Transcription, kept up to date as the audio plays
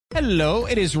Hello,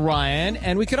 it is Ryan,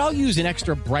 and we could all use an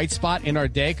extra bright spot in our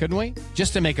day, couldn't we?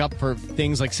 Just to make up for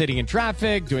things like sitting in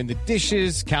traffic, doing the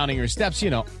dishes, counting your steps,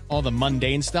 all the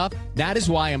mundane stuff. That is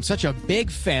why I'm such a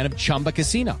big fan of Chumba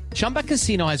Casino. Chumba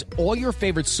Casino has all your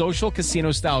favorite social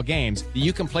casino-style games that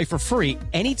you can play for free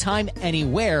anytime,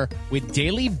 anywhere with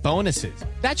daily bonuses.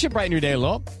 That should brighten your day a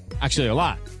little. Actually, a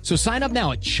lot. So sign up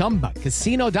now at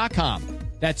ChumbaCasino.com.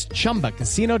 That's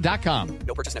ChumbaCasino.com.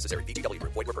 No purchase necessary. BTW.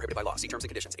 Void where prohibited by law. See terms and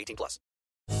conditions. 18+.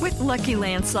 With Lucky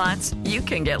Land Slots, you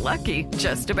can get lucky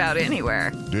just about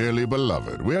anywhere. Dearly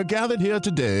beloved, we are gathered here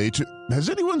today to... Has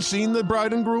anyone seen the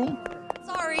bride and groom?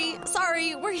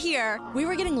 Sorry, we're here. We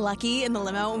were getting lucky in the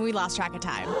limo and we lost track of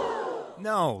time.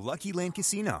 No, Lucky Land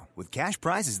Casino, with cash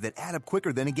prizes that add up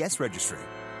quicker than a guest registry.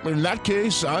 In that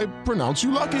case, I pronounce you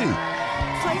lucky.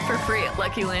 Play for free at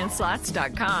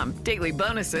LuckyLandSlots.com. Daily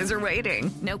bonuses are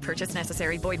waiting. No purchase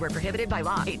necessary. Void where prohibited by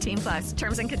law. 18+.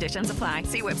 Terms and conditions apply.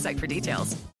 See website for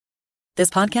details.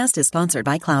 This podcast is sponsored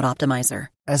by Cloud Optimizer.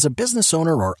 As a business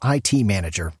owner or IT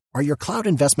manager, are your cloud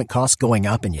investment costs going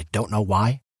up and you don't know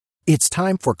why? It's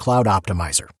time for Cloud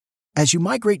Optimizer. As you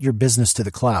migrate your business to the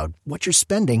cloud, what you're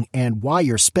spending and why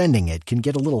you're spending it can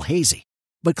get a little hazy.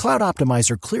 But Cloud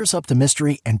Optimizer clears up the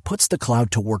mystery and puts the cloud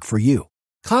to work for you.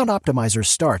 Cloud Optimizer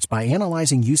starts by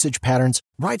analyzing usage patterns,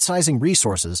 right-sizing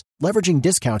resources, leveraging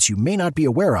discounts you may not be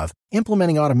aware of,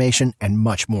 implementing automation, and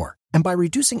much more. And by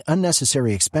reducing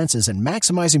unnecessary expenses and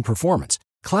maximizing performance,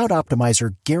 Cloud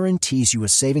Optimizer guarantees you a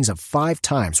savings of 5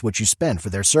 times what you spend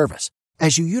for their service.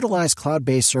 As you utilize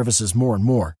cloud-based services more and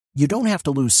more, you don't have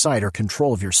to lose sight or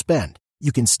control of your spend.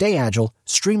 You can stay agile,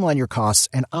 streamline your costs,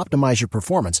 and optimize your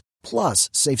performance, plus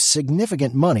save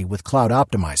significant money with Cloud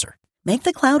Optimizer. Make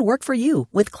the cloud work for you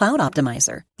with Cloud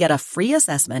Optimizer. Get a free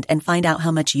assessment and find out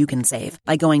how much you can save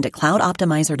by going to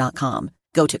cloudoptimizer.com.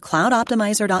 Go to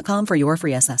cloudoptimizer.com for your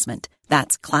free assessment.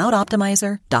 That's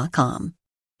cloudoptimizer.com.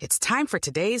 It's time for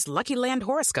today's Lucky Land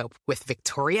horoscope with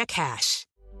Victoria Cash.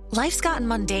 Life's gotten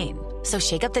mundane, so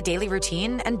shake up the daily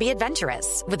routine and be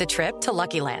adventurous with a trip to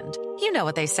Lucky Land. You know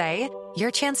what they say. Your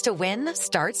chance to win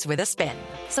starts with a spin.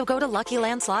 So go to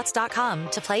LuckyLandSlots.com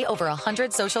to play over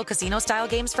 100 social casino-style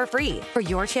games for free for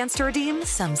your chance to redeem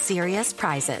some serious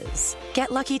prizes. Get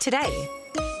lucky today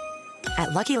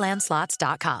at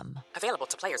LuckyLandSlots.com. Available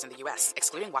to players in the U.S.,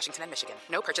 excluding Washington and Michigan.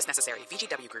 No purchase necessary.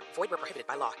 VGW Group. Void where prohibited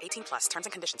by law. 18+. Terms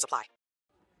and conditions apply.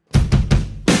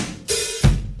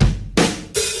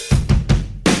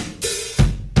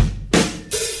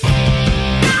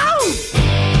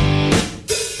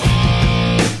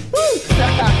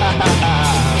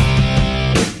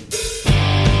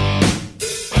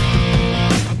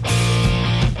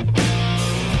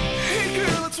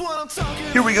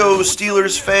 Here we go,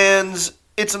 Steelers fans.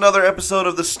 It's another episode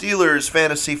of the Steelers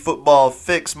Fantasy Football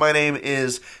Fix. My name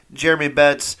is Jeremy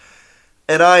Betz,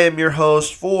 and I am your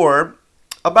host for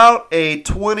about a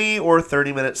 20 or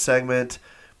 30-minute segment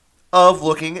of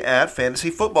looking at fantasy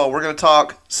football. We're going to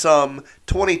talk some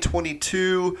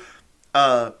 2022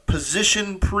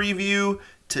 position preview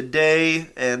today,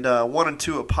 and wanted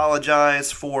to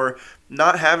apologize for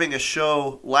not having a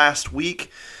show last week.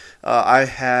 I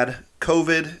had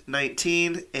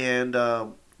COVID-19 and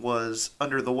was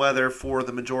under the weather for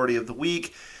the majority of the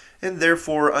week, and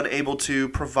therefore unable to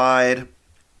provide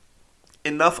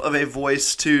enough of a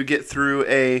voice to get through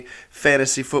a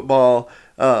fantasy football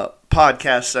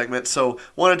podcast segment. So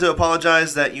wanted to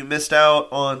apologize that you missed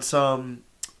out on some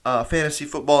fantasy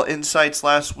football insights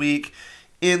last week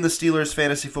in the Steelers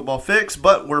Fantasy Football Fix,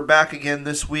 but we're back again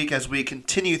this week as we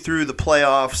continue through the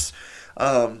playoffs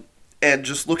and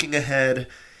just looking ahead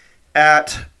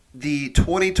at the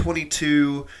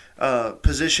 2022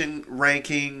 position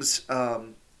rankings,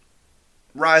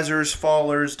 risers,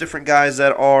 fallers, different guys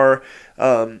that are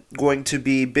going to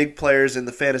be big players in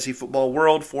the fantasy football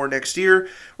world for next year.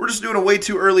 We're just doing a way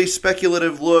too early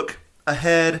speculative look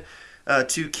ahead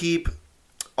to keep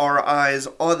our eyes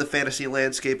on the fantasy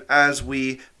landscape as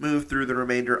we move through the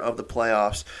remainder of the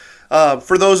playoffs.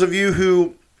 For those of you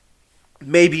who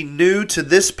may be new to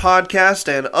this podcast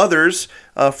and others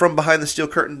from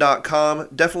BehindTheSteelCurtain.com,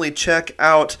 definitely check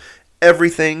out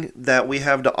everything that we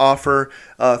have to offer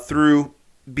through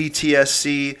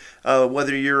BTSC,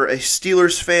 whether you're a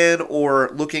Steelers fan or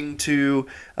looking to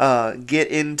get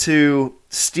into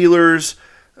Steelers,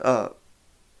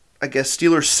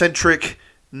 Steelers-centric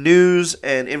news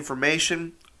and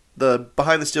information. The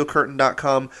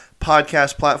BehindTheSteelCurtain.com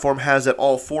podcast platform has it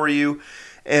all for you.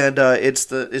 And it's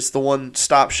the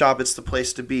one-stop shop. It's the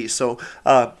place to be. So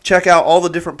check out all the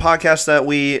different podcasts that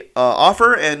we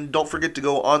offer, and don't forget to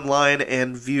go online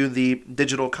and view the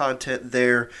digital content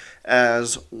there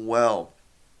as well.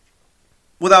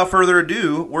 without further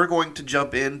ado, we're going to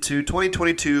jump into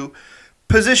 2022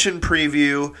 position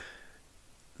preview.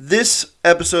 This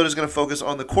episode is going to focus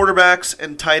on the quarterbacks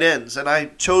and tight ends, and I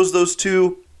chose those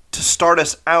two to start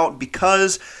us out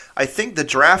because I think the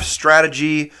draft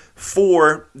strategy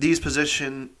for these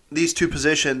two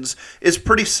positions is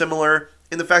pretty similar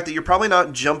in the fact that you're probably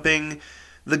not jumping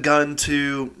the gun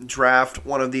to draft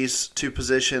one of these two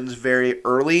positions very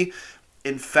early.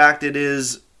 In fact, it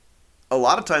is a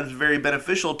lot of times very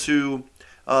beneficial to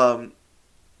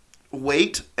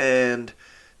wait and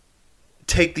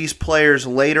take these players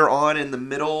later on in the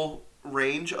middle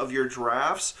range of your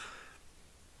drafts.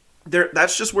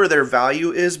 That's just where their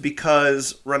value is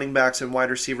because running backs and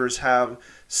wide receivers have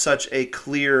such a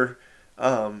clear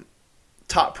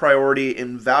top priority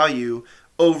in value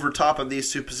over top of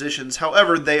these two positions.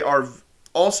 However, they are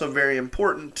also very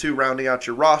important to rounding out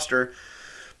your roster.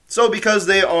 So because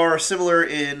they are similar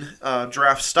in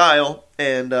draft style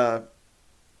and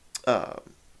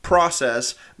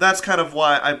process, that's kind of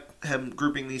why I am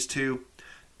grouping these two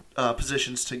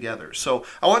positions together. So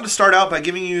I wanted to start out by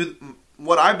giving you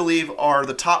what I believe are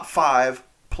the top 5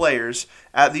 players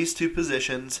at these two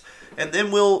positions, and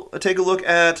then we'll take a look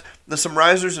at some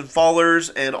risers and fallers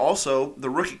and also the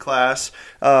rookie class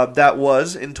that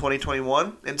was in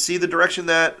 2021 and see the direction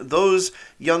that those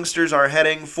youngsters are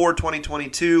heading for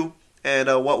 2022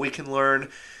 and what we can learn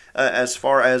as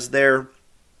far as their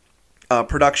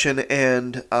production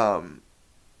and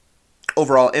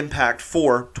overall impact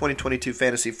for 2022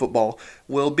 fantasy football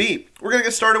will be. We're going to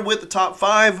get started with the top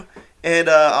 5, and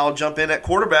I'll jump in at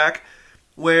quarterback,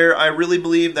 where I really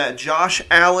believe that Josh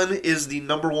Allen is the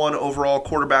number 1 overall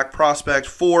quarterback prospect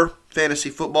for fantasy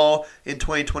football in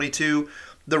 2022.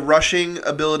 The rushing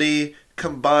ability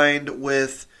combined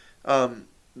with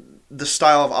the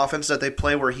style of offense that they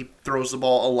play where he throws the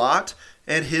ball a lot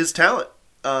and his talent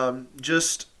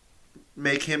just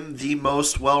make him the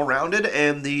most well-rounded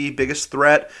and the biggest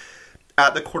threat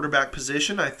at the quarterback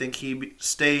position. I think he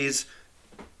stays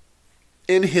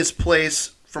in his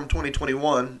place from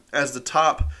 2021 as the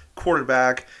top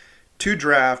quarterback to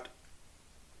draft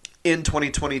in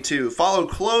 2022, followed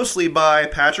closely by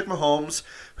Patrick Mahomes,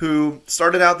 who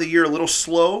started out the year a little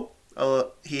slow.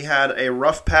 He had a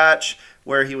rough patch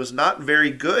where he was not very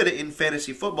good in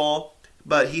fantasy football,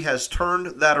 but he has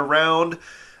turned that around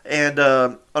and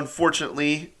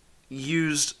unfortunately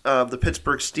used the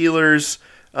Pittsburgh Steelers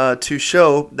to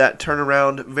show that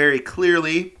turnaround very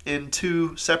clearly in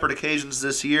 2 separate occasions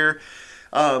this year.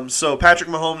 So Patrick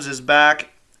Mahomes is back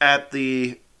at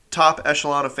the top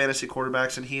echelon of fantasy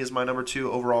quarterbacks, and he is my number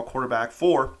 2 overall quarterback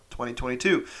for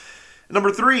 2022.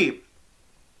 Number 3,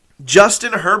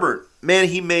 Justin Herbert. Man,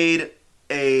 he made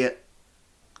a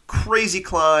crazy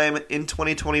climb in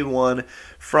 2021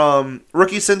 from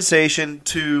rookie sensation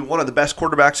to one of the best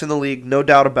quarterbacks in the league, no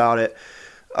doubt about it.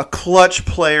 A clutch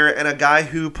player and a guy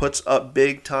who puts up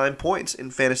big-time points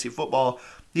in fantasy football.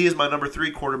 He is my number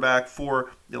 3 quarterback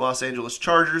for the Los Angeles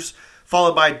Chargers,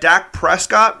 followed by Dak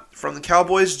Prescott from the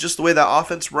Cowboys, just the way that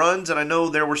offense runs. And I know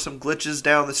there were some glitches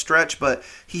down the stretch, but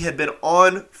he had been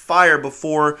on fire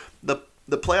before the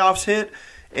playoffs hit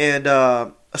and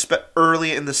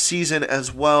early in the season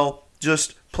as well.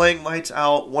 Just playing lights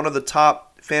out, one of the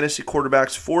top fantasy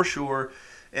quarterbacks for sure,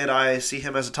 and I see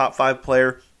him as a top 5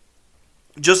 player.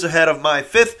 Just ahead of my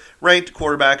 5th ranked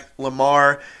quarterback,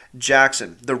 Lamar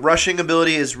Jackson. The rushing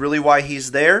ability is really why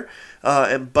he's there,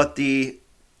 but the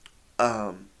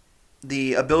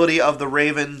ability of the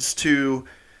Ravens to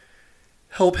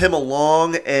help him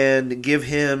along and give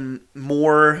him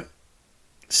more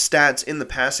stats in the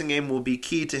passing game will be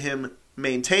key to him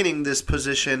maintaining this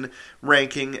position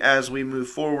ranking as we move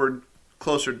forward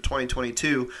closer to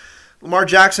 2022. Lamar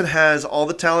Jackson has all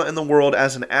the talent in the world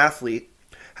as an athlete.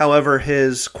 However,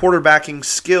 his quarterbacking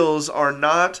skills are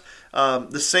not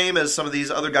the same as some of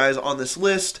these other guys on this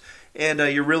list, and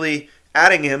you're really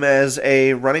adding him as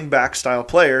a running back style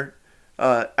player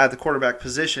at the quarterback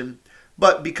position.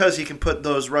 But because he can put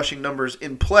those rushing numbers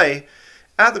in play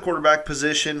at the quarterback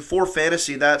position for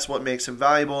fantasy, that's what makes him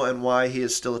valuable and why he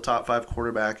is still a top 5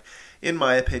 quarterback, in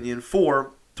my opinion,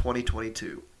 for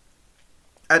 2022.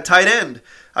 At tight end,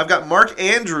 I've got Mark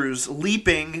Andrews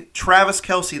leaping Travis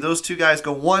Kelce. Those two guys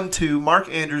go 1-2, Mark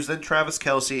Andrews, then Travis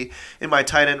Kelce in my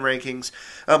tight end rankings.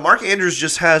 Mark Andrews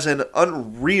just has an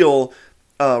unreal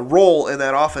role in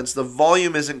that offense. The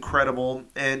volume is incredible,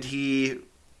 and he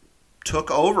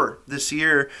took over this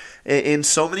year in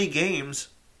so many games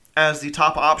as the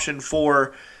top option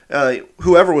for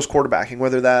whoever was quarterbacking,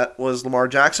 whether that was Lamar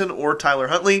Jackson or Tyler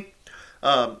Huntley.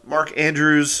 Mark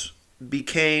Andrews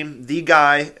became the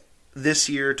guy this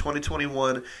year,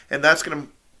 2021, and that's going to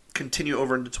continue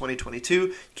over into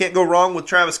 2022. Can't go wrong with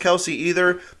Travis Kelce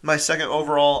either, my second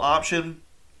overall option.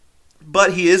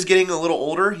 But he is getting a little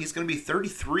older. He's going to be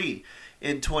 33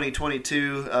 in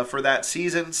 2022 for that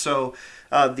season. So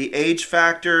the age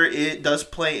factor, it does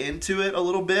play into it a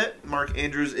little bit. Mark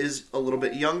Andrews is a little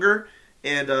bit younger.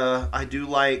 And I do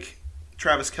like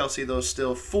Travis Kelce, though,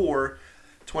 still for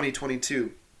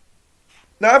 2022.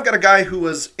 Now I've got a guy who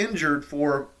was injured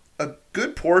for a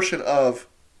good portion of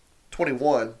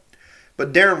 21.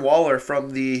 But Darren Waller from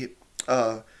the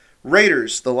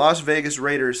Raiders, the Las Vegas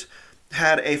Raiders,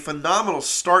 had a phenomenal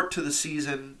start to the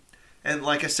season. And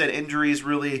like I said, injuries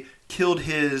really killed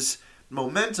his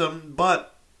momentum.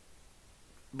 But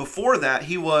before that,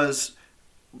 he was,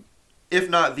 if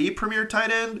not the premier tight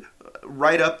end,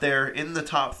 right up there in the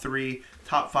top 3,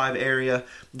 top 5 area.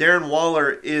 Darren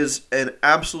Waller is an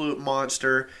absolute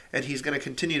monster, and he's going to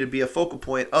continue to be a focal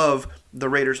point of the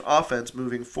Raiders offense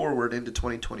moving forward into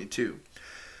 2022.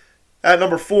 At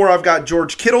number 4, I've got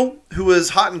George Kittle, who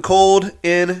is hot and cold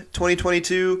in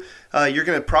 2022. You're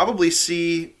going to probably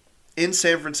see in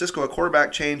San Francisco a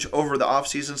quarterback change over the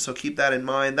offseason, so keep that in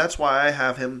mind. That's why I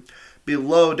have him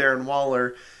below Darren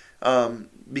Waller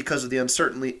because of the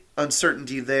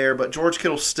uncertainty there. But George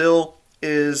Kittle still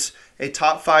is a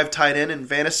top 5 tight end in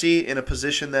fantasy in a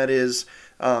position that is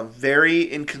very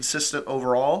inconsistent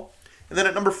overall. And then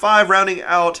at number 5, rounding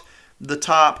out the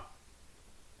top,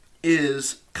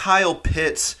 is Kyle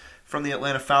Pitts from the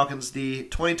Atlanta Falcons. The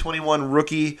 2021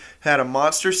 rookie had a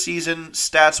monster season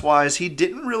stats-wise. He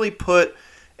didn't really put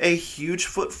a huge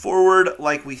foot forward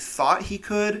like we thought he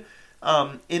could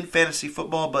in fantasy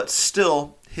football, but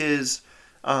still he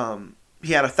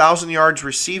had 1,000 yards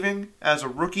receiving as a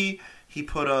rookie. He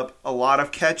put up a lot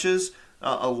of catches,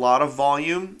 a lot of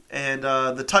volume, and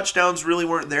the touchdowns really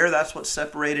weren't there. That's what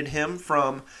separated him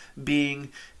from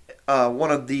being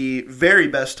one of the very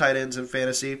best tight ends in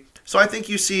fantasy. So I think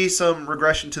you see some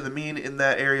regression to the mean in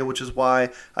that area, which is why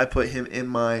I put him in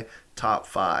my top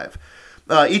 5.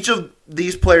 Each of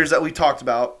these players that we talked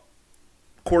about,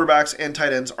 quarterbacks and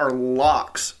tight ends, are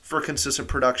locks for consistent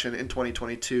production in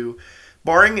 2022,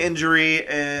 barring injury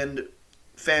and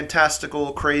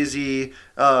fantastical, crazy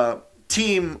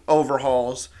team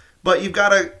overhauls. But you've got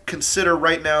to consider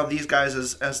right now these guys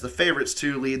as the favorites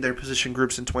to lead their position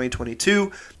groups in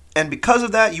 2022. And because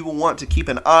of that, you will want to keep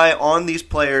an eye on these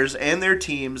players and their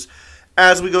teams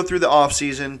as we go through the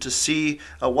offseason to see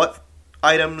what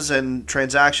items and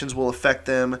transactions will affect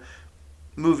them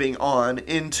moving on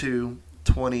into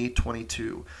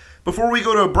 2022. Before we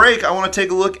go to a break, I want to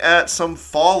take a look at some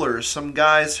fallers, some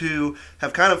guys who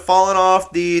have kind of fallen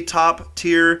off the top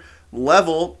tier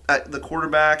level at the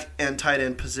quarterback and tight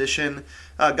end position.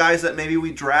 Guys that maybe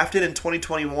we drafted in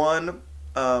 2021,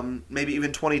 maybe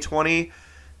even 2020,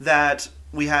 that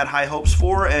we had high hopes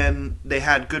for, and they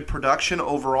had good production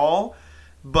overall,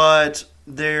 but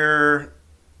their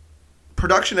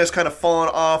production has kind of fallen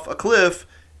off a cliff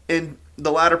in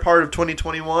the latter part of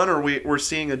 2021, or we're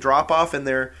seeing a drop-off in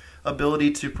their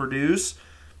ability to produce,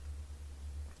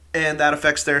 and that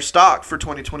affects their stock for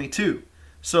 2022.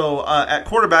 So at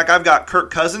quarterback, I've got Kirk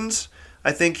Cousins.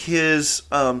 I think his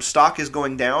stock is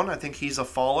going down. I think he's a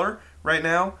faller right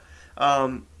now.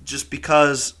 Just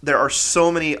because there are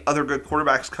so many other good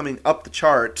quarterbacks coming up the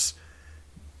charts,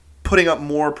 putting up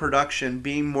more production,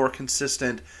 being more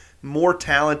consistent, more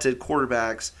talented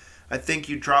quarterbacks. I think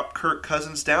you drop Kirk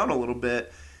Cousins down a little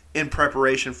bit in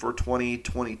preparation for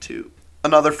 2022.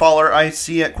 Another faller I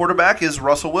see at quarterback is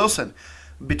Russell Wilson.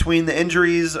 Between the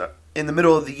injuries in the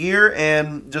middle of the year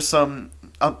and just some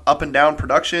up and down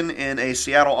production in a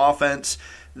Seattle offense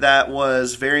that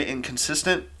was very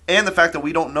inconsistent, and the fact that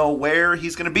we don't know where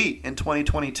he's going to be in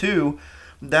 2022,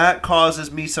 that causes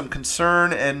me some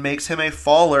concern and makes him a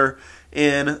faller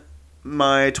in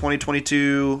my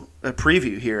 2022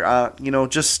 preview here.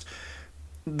 Just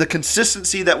the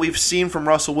consistency that we've seen from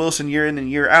Russell Wilson year in and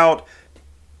year out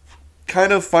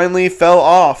kind of finally fell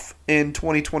off in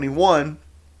 2021,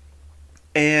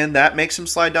 and that makes him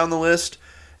slide down the list.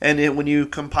 And when you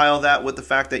compile that with the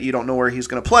fact that you don't know where he's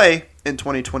going to play in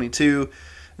 2022,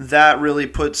 that really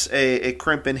puts a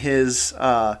crimp in his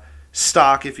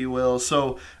stock, if you will.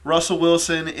 So Russell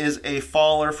Wilson is a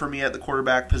faller for me at the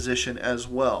quarterback position as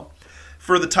well.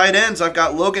 For the tight ends, I've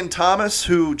got Logan Thomas,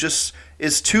 who just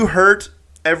is too hurt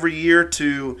every year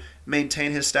to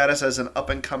maintain his status as an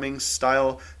up-and-coming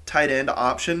style tight end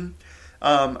option.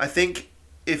 I think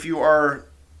if you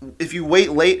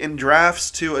wait late in drafts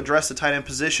to address the tight end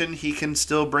position, he can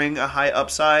still bring a high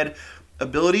upside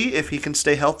ability if he can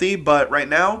stay healthy, but right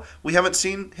now we haven't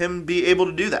seen him be able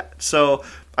to do that. So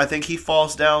I think he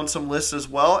falls down some lists as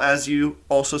well, as you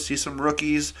also see some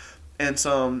rookies and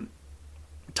some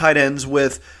tight ends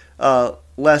with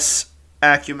less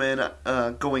acumen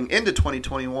going into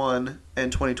 2021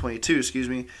 and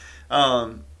 2022,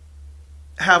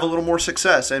 have a little more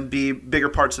success and be bigger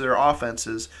parts of their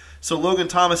offenses. So Logan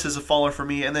Thomas is a faller for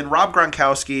me. And then Rob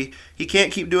Gronkowski, he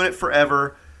can't keep doing it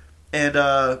forever. And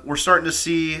we're starting to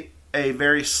see a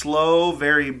very slow,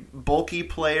 very bulky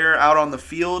player out on the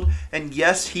field. And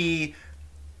yes, he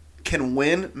can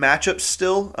win matchups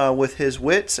still with his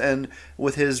wits and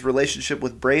with his relationship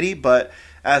with Brady. But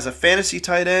as a fantasy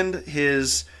tight end,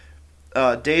 his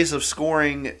days of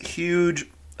scoring huge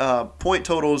point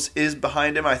totals is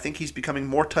behind him. I think he's becoming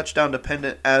more touchdown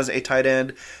dependent as a tight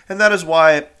end, and that is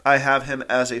why I have him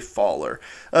as a faller.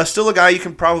 Still a guy you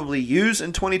can probably use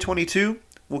in 2022.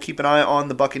 We'll keep an eye on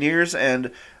the Buccaneers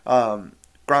and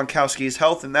Gronkowski's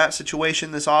health in that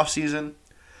situation this offseason,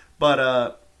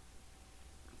 but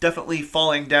definitely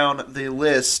falling down the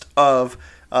list of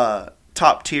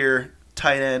top-tier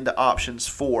tight end options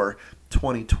for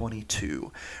 2022.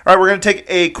 All right, we're going to take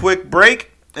a quick break.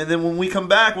 And then when we come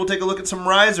back, we'll take a look at some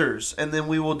risers. And then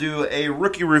we will do a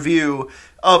rookie review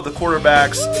of the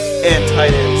quarterbacks and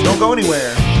tight ends. Don't go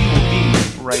anywhere. We'll be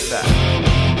right back.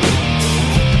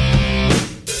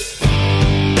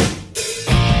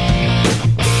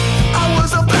 I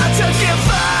was about to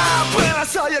give up when I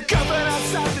saw you coming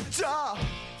outside the door.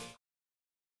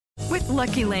 With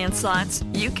Lucky Land Slots,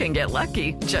 you can get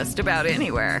lucky just about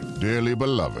anywhere. Dearly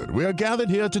beloved, we are gathered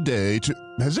here today to...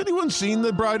 Has anyone seen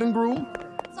the bride and groom?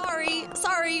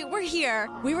 Sorry, we're here.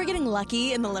 We were getting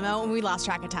lucky in the limo and we lost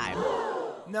track of time.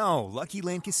 No, Lucky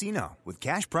Land Casino, with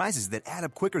cash prizes that add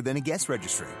up quicker than a guest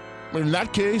registry. In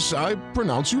that case, I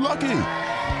pronounce you lucky.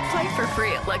 Play for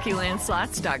free at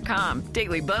LuckyLandSlots.com.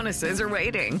 Daily bonuses are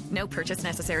waiting. No purchase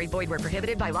necessary. Void where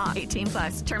prohibited by law.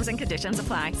 18+. Terms and conditions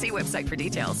apply. See website for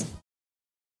details.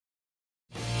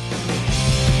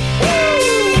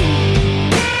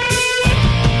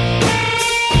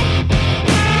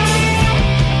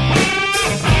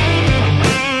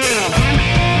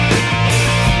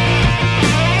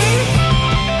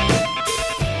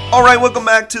 All right, welcome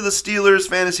back to the Steelers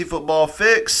Fantasy Football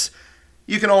Fix.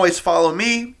 You can always follow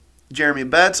me, Jeremy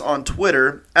Betz, on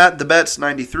Twitter at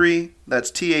thebetz93. That's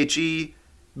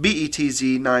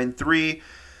TheBetz93.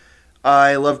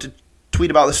 I love to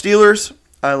tweet about the Steelers.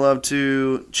 I love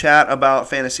to chat about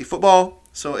fantasy football.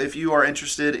 So if you are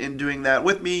interested in doing that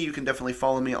with me, you can definitely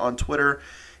follow me on Twitter.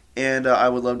 And I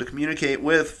would love to communicate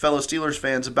with fellow Steelers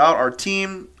fans about our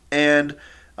team and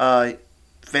fellow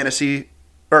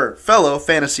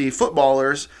fantasy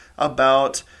footballers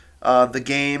about the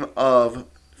game of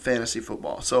fantasy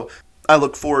football. So I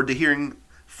look forward to hearing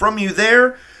from you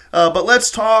there. But let's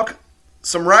talk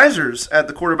some risers at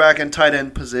the quarterback and tight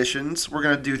end positions. We're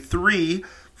going to do 3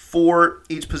 for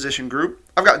each position group.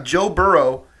 I've got Joe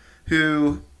Burrow,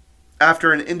 who,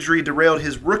 after an injury derailed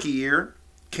his rookie year,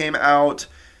 came out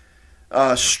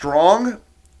strong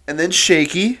and then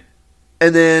shaky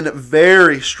and then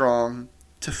very strong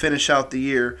to finish out the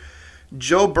year.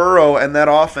 Joe Burrow and that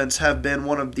offense have been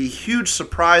one of the huge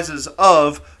surprises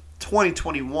of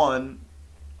 2021.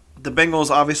 The Bengals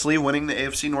obviously winning the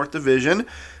AFC North Division.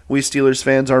 We Steelers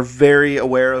fans are very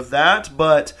aware of that,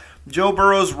 but Joe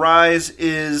Burrow's rise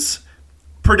is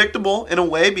predictable in a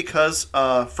way because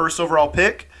first overall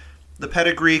pick, the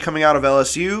pedigree coming out of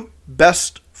LSU,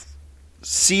 best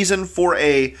season for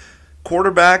a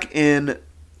quarterback in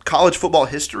college football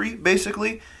history,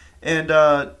 basically. And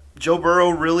Joe Burrow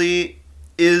really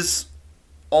is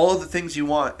all of the things you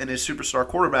want in a superstar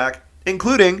quarterback,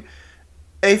 including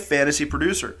a fantasy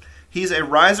producer. He's a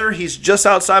riser. He's just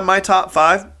outside my top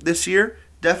 5 this year.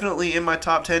 Definitely in my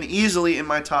top 10, easily in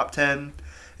my top 10.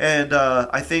 And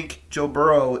I think Joe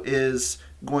Burrow is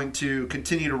going to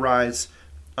continue to rise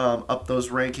up those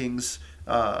rankings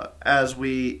as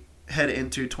we head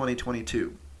into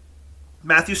 2022.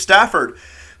 Matthew Stafford,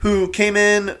 who came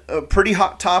in a pretty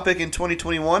hot topic in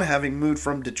 2021, having moved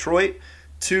from Detroit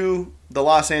to the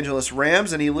Los Angeles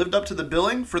Rams, and he lived up to the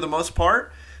billing for the most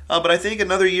part. But I think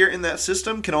another year in that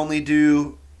system can only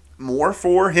do more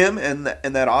for him and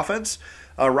that offense.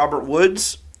 Robert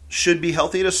Woods should be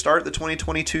healthy to start the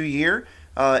 2022 year.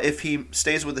 If he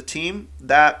stays with the team,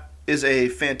 that is a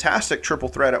fantastic triple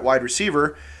threat at wide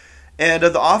receiver. And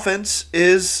the offense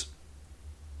is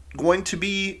going to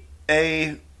be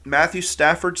a Matthew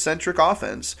Stafford-centric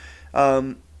offense.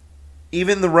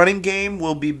 Even the running game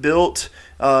will be built,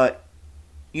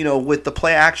 with the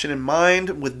play action in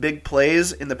mind, with big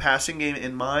plays in the passing game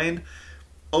in mind,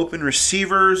 open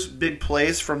receivers, big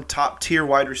plays from top-tier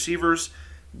wide receivers,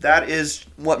 that is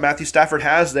what Matthew Stafford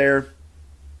has there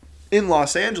in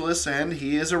Los Angeles, and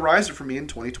he is a riser for me in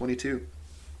 2022.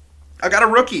 I got a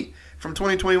rookie from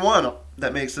 2021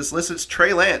 that makes this list. It's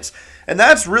Trey Lance. And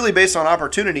that's really based on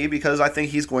opportunity because I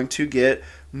think he's going to get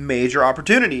major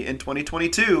opportunity in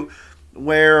 2022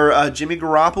 where Jimmy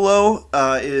Garoppolo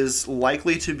is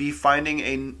likely to be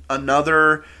finding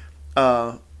another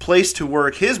place to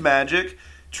work his magic.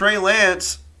 Trey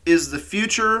Lance is the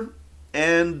future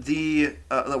and the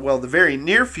very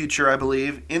near future, I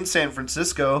believe, in San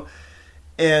Francisco.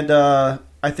 And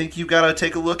I think you've got to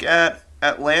take a look at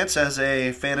Lance as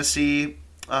a fantasy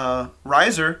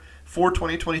riser for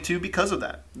 2022 because of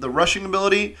that. The rushing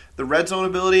ability, the red zone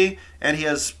ability, and he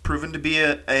has proven to be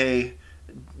a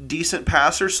decent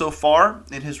passer so far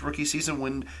in his rookie season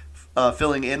when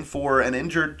filling in for an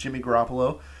injured Jimmy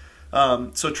Garoppolo.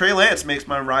 So Trey Lance makes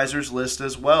my risers list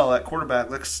as well at quarterback.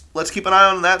 Let's keep an eye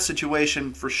on that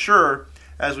situation for sure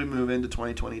as we move into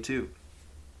 2022.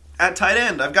 At tight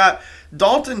end, I've got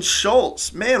Dalton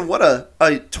Schultz. Man, what a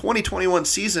 2021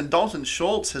 season Dalton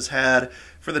Schultz has had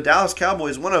for the Dallas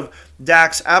Cowboys. One of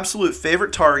Dak's absolute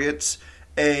favorite targets,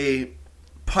 a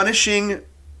punishing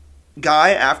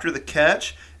guy after the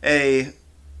catch, a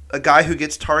guy who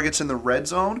gets targets in the red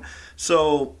zone.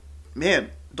 So,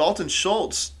 man, Dalton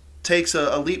Schultz takes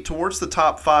a leap towards the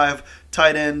top 5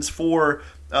 tight ends for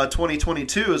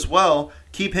 2022 as well.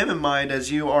 Keep him in mind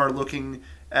as you are looking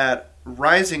at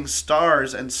rising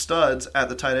stars and studs at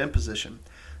the tight end position.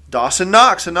 Dawson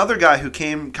Knox, another guy who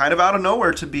came kind of out of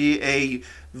nowhere to be a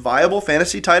viable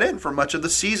fantasy tight end for much of the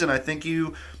season. I think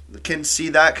you can see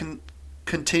that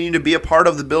continue to be a part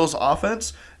of the Bills'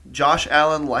 offense. Josh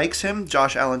Allen likes him.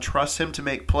 Josh Allen trusts him to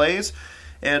make plays.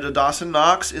 And Dawson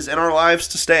Knox is in our lives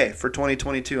to stay for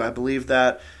 2022. I believe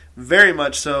that very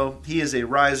much so. He is a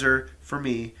riser for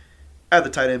me at the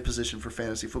tight end position for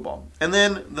fantasy football. And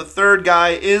then the third guy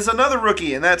is another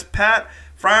rookie, and that's Pat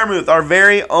Freiermuth, our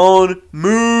very own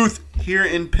Muth here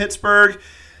in Pittsburgh.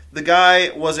 The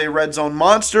guy was a red zone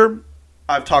monster.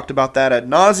 I've talked about that ad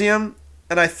nauseum.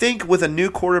 And I think with a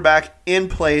new quarterback in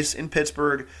place in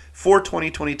Pittsburgh for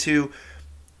 2022,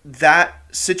 that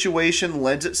situation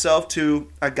lends itself to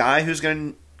a guy who's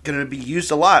going to be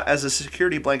used a lot as a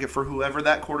security blanket for whoever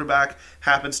that quarterback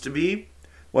happens to be,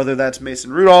 whether that's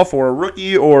Mason Rudolph or a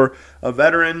rookie or a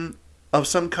veteran of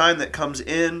some kind that comes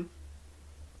in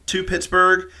to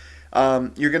Pittsburgh.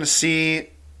 You're going to see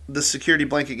the security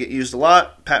blanket get used a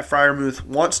lot. Pat Freiermuth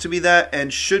wants to be that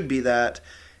and should be that,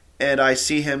 and I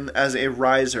see him as a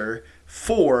riser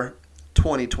for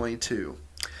 2022.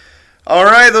 All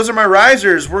right, those are my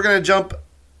risers. We're going to jump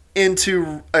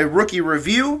into a rookie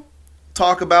review,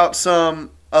 talk about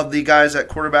some of the guys at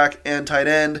quarterback and tight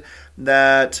end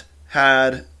that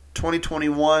had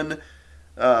 2021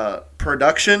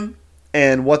 production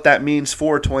and what that means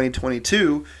for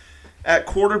 2022. At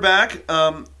quarterback,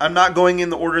 I'm not going in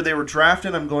the order they were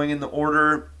drafted. I'm going in the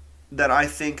order that I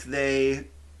think they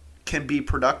can be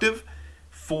productive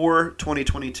for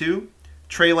 2022.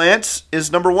 Trey Lance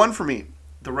is number 1 for me.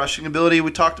 The rushing ability, we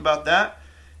talked about that.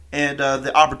 And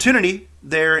the opportunity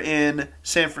there in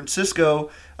San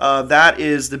Francisco, that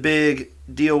is the big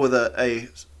deal with a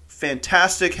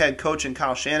fantastic head coach in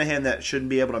Kyle Shanahan that should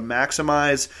be able to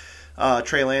maximize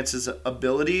Trey Lance's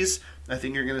abilities. I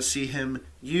think you're going to see him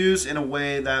used in a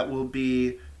way that will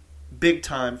be big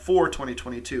time for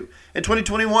 2022. In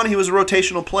 2021, he was a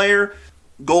rotational player.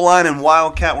 Goal line and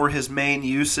wildcat were his main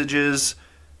uses,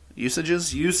 in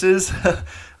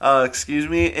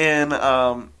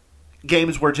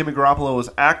games where Jimmy Garoppolo was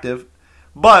active.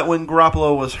 But when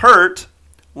Garoppolo was hurt,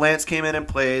 Lance came in and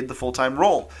played the full-time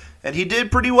role. And he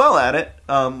did pretty well at it.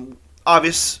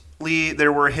 Obviously,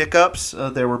 there were hiccups.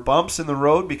 There were bumps in the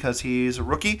road because he's a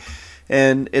rookie.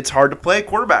 And it's hard to play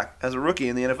quarterback as a rookie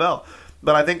in the NFL.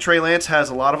 But I think Trey Lance has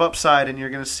a lot of upside, and you're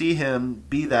going to see him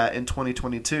be that in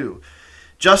 2022.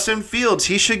 Justin Fields,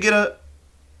 he should get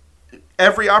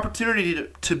every opportunity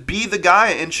to be the guy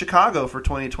in Chicago for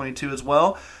 2022 as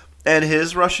well. And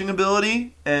his rushing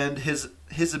ability and his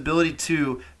ability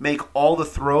to make all the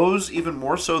throws, even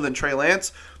more so than Trey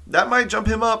Lance, that might jump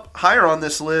him up higher on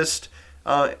this list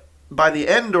by the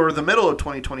end or the middle of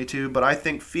 2022. But I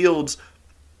think Fields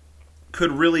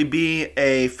could really be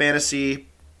a fantasy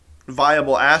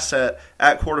viable asset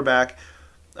at quarterback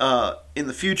in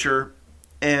the future.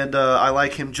 And I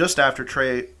like him just after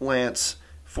Trey Lance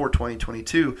for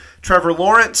 2022. Trevor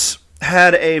Lawrence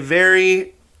had a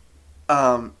very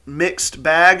mixed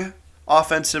bag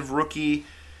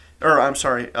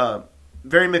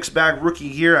very mixed bag rookie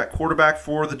year at quarterback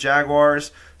for the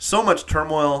Jaguars. So much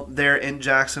turmoil there in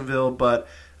Jacksonville, but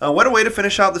what a way to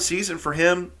finish out the season for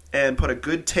him and put a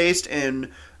good taste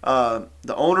in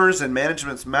the owners and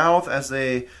management's mouth as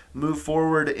they move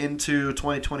forward into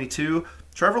 2022.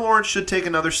 Trevor Lawrence should take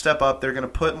another step up. They're going to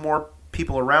put more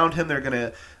people around him. They're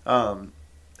going to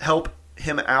help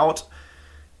him out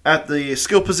at the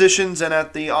skill positions and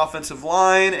at the offensive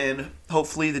line, and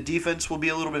hopefully the defense will be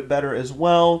a little bit better as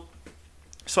well.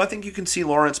 So I think you can see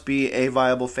Lawrence be a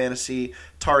viable fantasy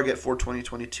target for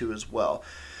 2022 as well.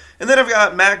 And then I've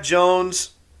got Mac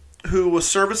Jones, who was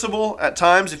serviceable at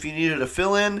times if you needed to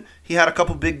fill in. He had a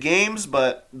couple big games,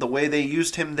 but the way they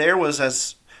used him there was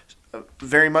as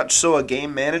very much so a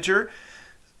game manager.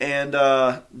 And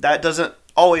that doesn't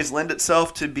always lend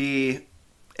itself to be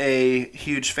a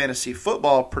huge fantasy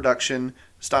football production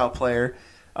style player.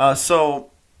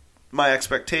 So my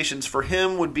expectations for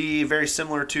him would be very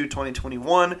similar to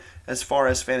 2021 as far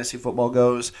as fantasy football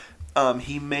goes.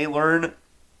 He may learn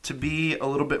to be a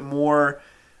little bit more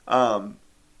of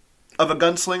a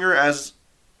gunslinger as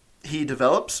he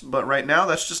develops, but right now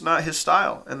that's just not his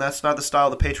style, and that's not the style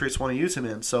the Patriots want to use him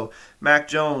in. So Mac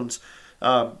Jones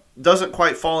doesn't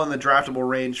quite fall in the draftable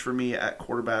range for me at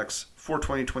quarterbacks for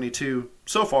 2022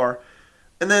 so far.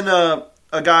 And then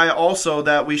a guy also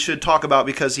that we should talk about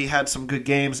because he had some good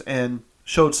games and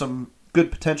showed some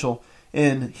good potential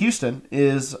in Houston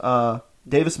is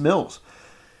Davis Mills.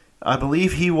 I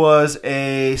believe he was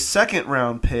a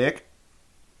second-round pick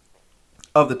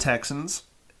of the Texans,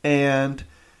 and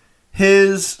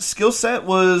his skill set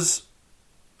was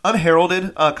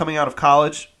unheralded coming out of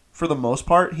college for the most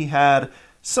part. He had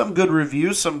some good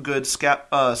reviews, some good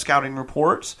scouting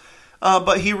reports,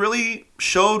 but he really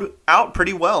showed out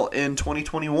pretty well in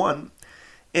 2021.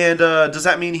 And does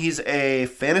that mean he's a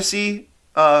fantasy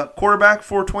quarterback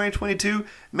for 2022?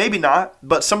 Maybe not,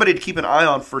 but somebody to keep an eye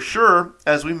on for sure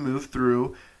as we move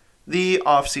through the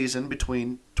offseason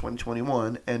between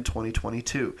 2021 and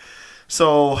 2022.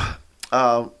 So,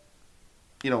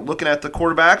 looking at the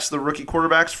quarterbacks, the rookie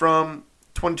quarterbacks from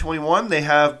 2021, they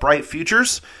have bright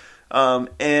futures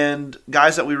and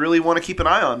guys that we really want to keep an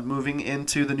eye on moving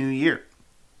into the new year.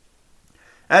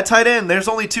 At tight end, there's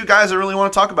only two guys I really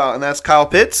want to talk about, and that's Kyle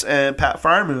Pitts and Pat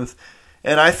Freiermuth.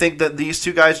 And I think that these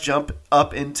two guys jump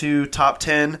up into top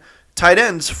 10 tight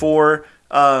ends for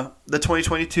the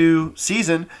 2022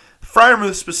 season.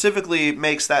 Freiermuth specifically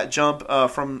makes that jump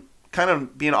from kind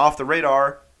of being off the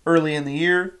radar early in the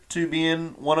year to being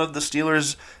one of the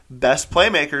Steelers' best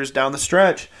playmakers down the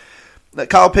stretch.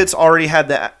 Kyle Pitts already had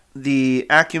the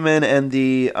acumen and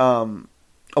the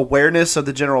awareness of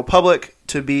the general public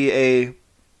to be a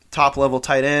top-level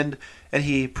tight end, and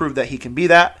he proved that he can be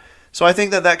that. So I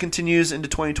think that continues into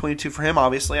 2022 for him.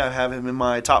 Obviously, I have him in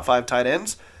my top 5 tight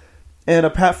ends.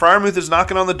 And Pat Freiermuth is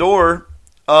knocking on the door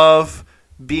of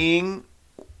being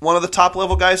one of the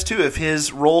top-level guys, too. If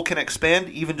his role can expand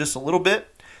even just a little bit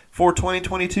for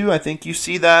 2022, I think you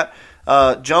see that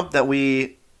jump that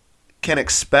we can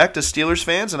expect as Steelers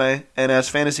fans and as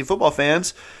fantasy football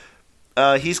fans.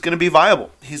 He's going to be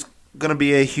viable. He's going to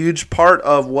be a huge part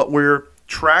of what we're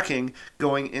tracking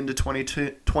going into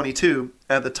 2022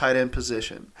 at the tight end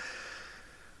position.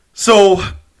 So,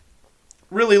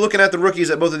 really looking at the rookies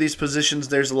at both of these positions,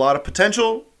 there's a lot of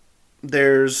potential.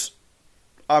 There's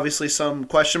obviously some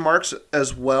question marks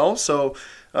as well. So,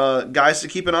 guys to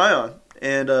keep an eye on.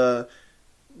 And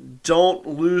don't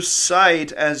lose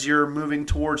sight as you're moving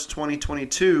towards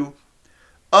 2022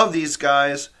 of these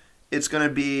guys. It's going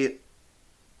to be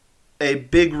a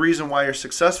big reason why you're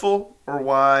successful or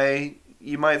why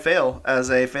you might fail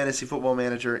as a fantasy football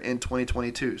manager in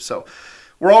 2022. So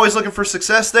we're always looking for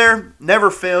success there, never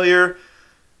failure.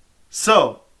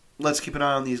 So let's keep an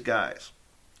eye on these guys.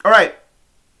 All right,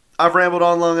 I've rambled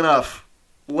on long enough.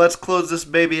 Let's close this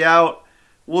baby out.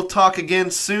 We'll talk again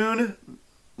soon.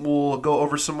 We'll go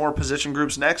over some more position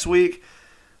groups next week.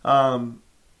 Thank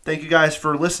you guys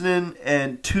for listening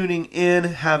and tuning in.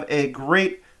 Have a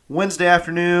great Wednesday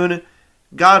afternoon.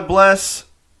 God bless.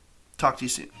 Talk to you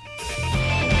soon.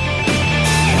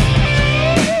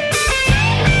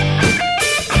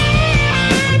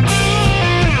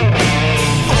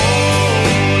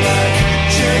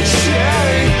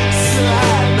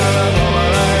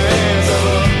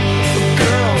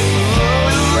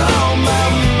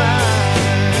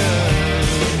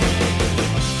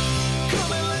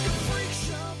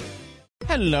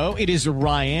 Hello, it is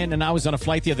Ryan, and I was on a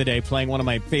flight the other day playing one of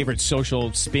my favorite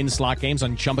social spin slot games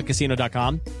on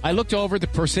ChumbaCasino.com. I looked over at the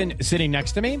person sitting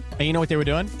next to me, and you know what they were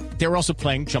doing? They were also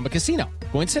playing Chumba Casino.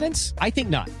 Coincidence? I think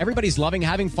not. Everybody's loving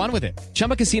having fun with it.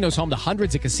 Chumba Casino is home to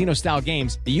hundreds of casino-style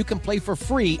games that you can play for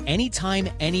free anytime,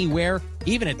 anywhere,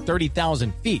 even at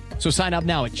 30,000 feet. So sign up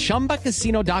now at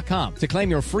ChumbaCasino.com to claim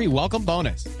your free welcome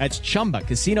bonus. That's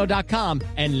ChumbaCasino.com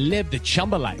and live the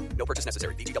Chumba life. No purchase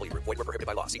necessary. VGW. Void were prohibited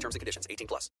by law. See terms and conditions.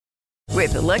 18+.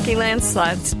 With the Lucky Land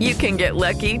Slots, you can get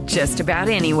lucky just about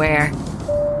anywhere.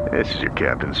 This is your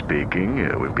captain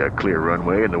speaking. We've got clear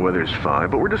runway and the weather's fine,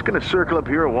 but we're just going to circle up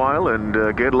here a while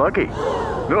and get lucky.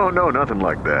 No, nothing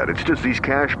like that. It's just these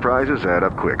cash prizes add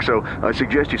up quick. So I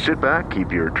suggest you sit back,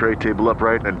 keep your tray table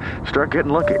upright, and start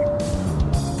getting lucky.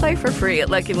 Play for free at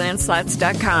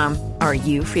LuckyLandSlots.com. Are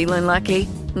you feeling lucky?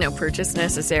 No purchase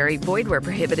necessary. Void where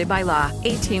prohibited by law.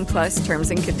 18+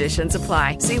 terms and conditions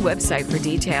apply. See website for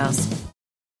details.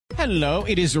 Hello,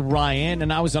 it is Ryan,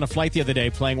 and I was on a flight the other day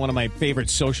playing one of my favorite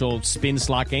social spin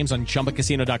slot games on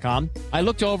ChumbaCasino.com. I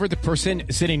looked over at the person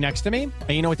sitting next to me, and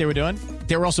you know what they were doing?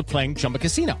 They were also playing Chumba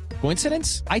Casino.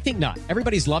 Coincidence? I think not.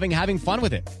 Everybody's loving having fun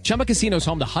with it. Chumba Casino is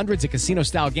home to hundreds of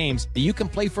casino-style games that you can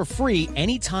play for free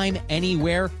anytime,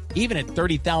 anywhere, even at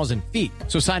 30,000 feet.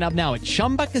 So sign up now at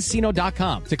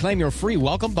ChumbaCasino.com to claim your free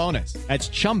welcome bonus. That's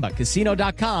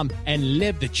ChumbaCasino.com and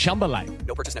live the Chumba life.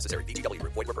 No purchase necessary. VGW.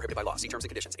 Void were prohibited by law. See terms and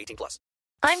conditions. 18+.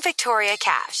 I'm Victoria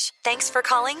Cash. Thanks for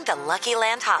calling the Lucky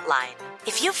Land Hotline.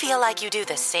 If you feel like you do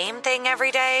the same thing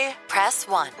every day, press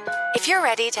 1. If you're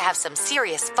ready to have some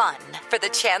serious fun for the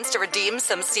chance to redeem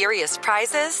some serious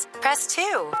prizes, press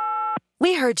 2.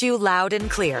 We heard you loud and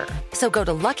clear. So go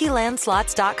to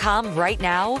LuckyLandSlots.com right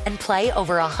now and play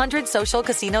over 100 social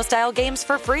casino-style games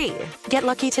for free. Get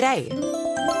lucky today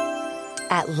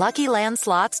at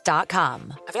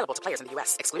LuckyLandSlots.com. Available to players in the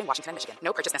U.S., excluding Washington and Michigan.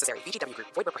 No purchase necessary. VGW Group.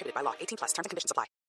 Void where prohibited by law. 18+. Terms and conditions apply.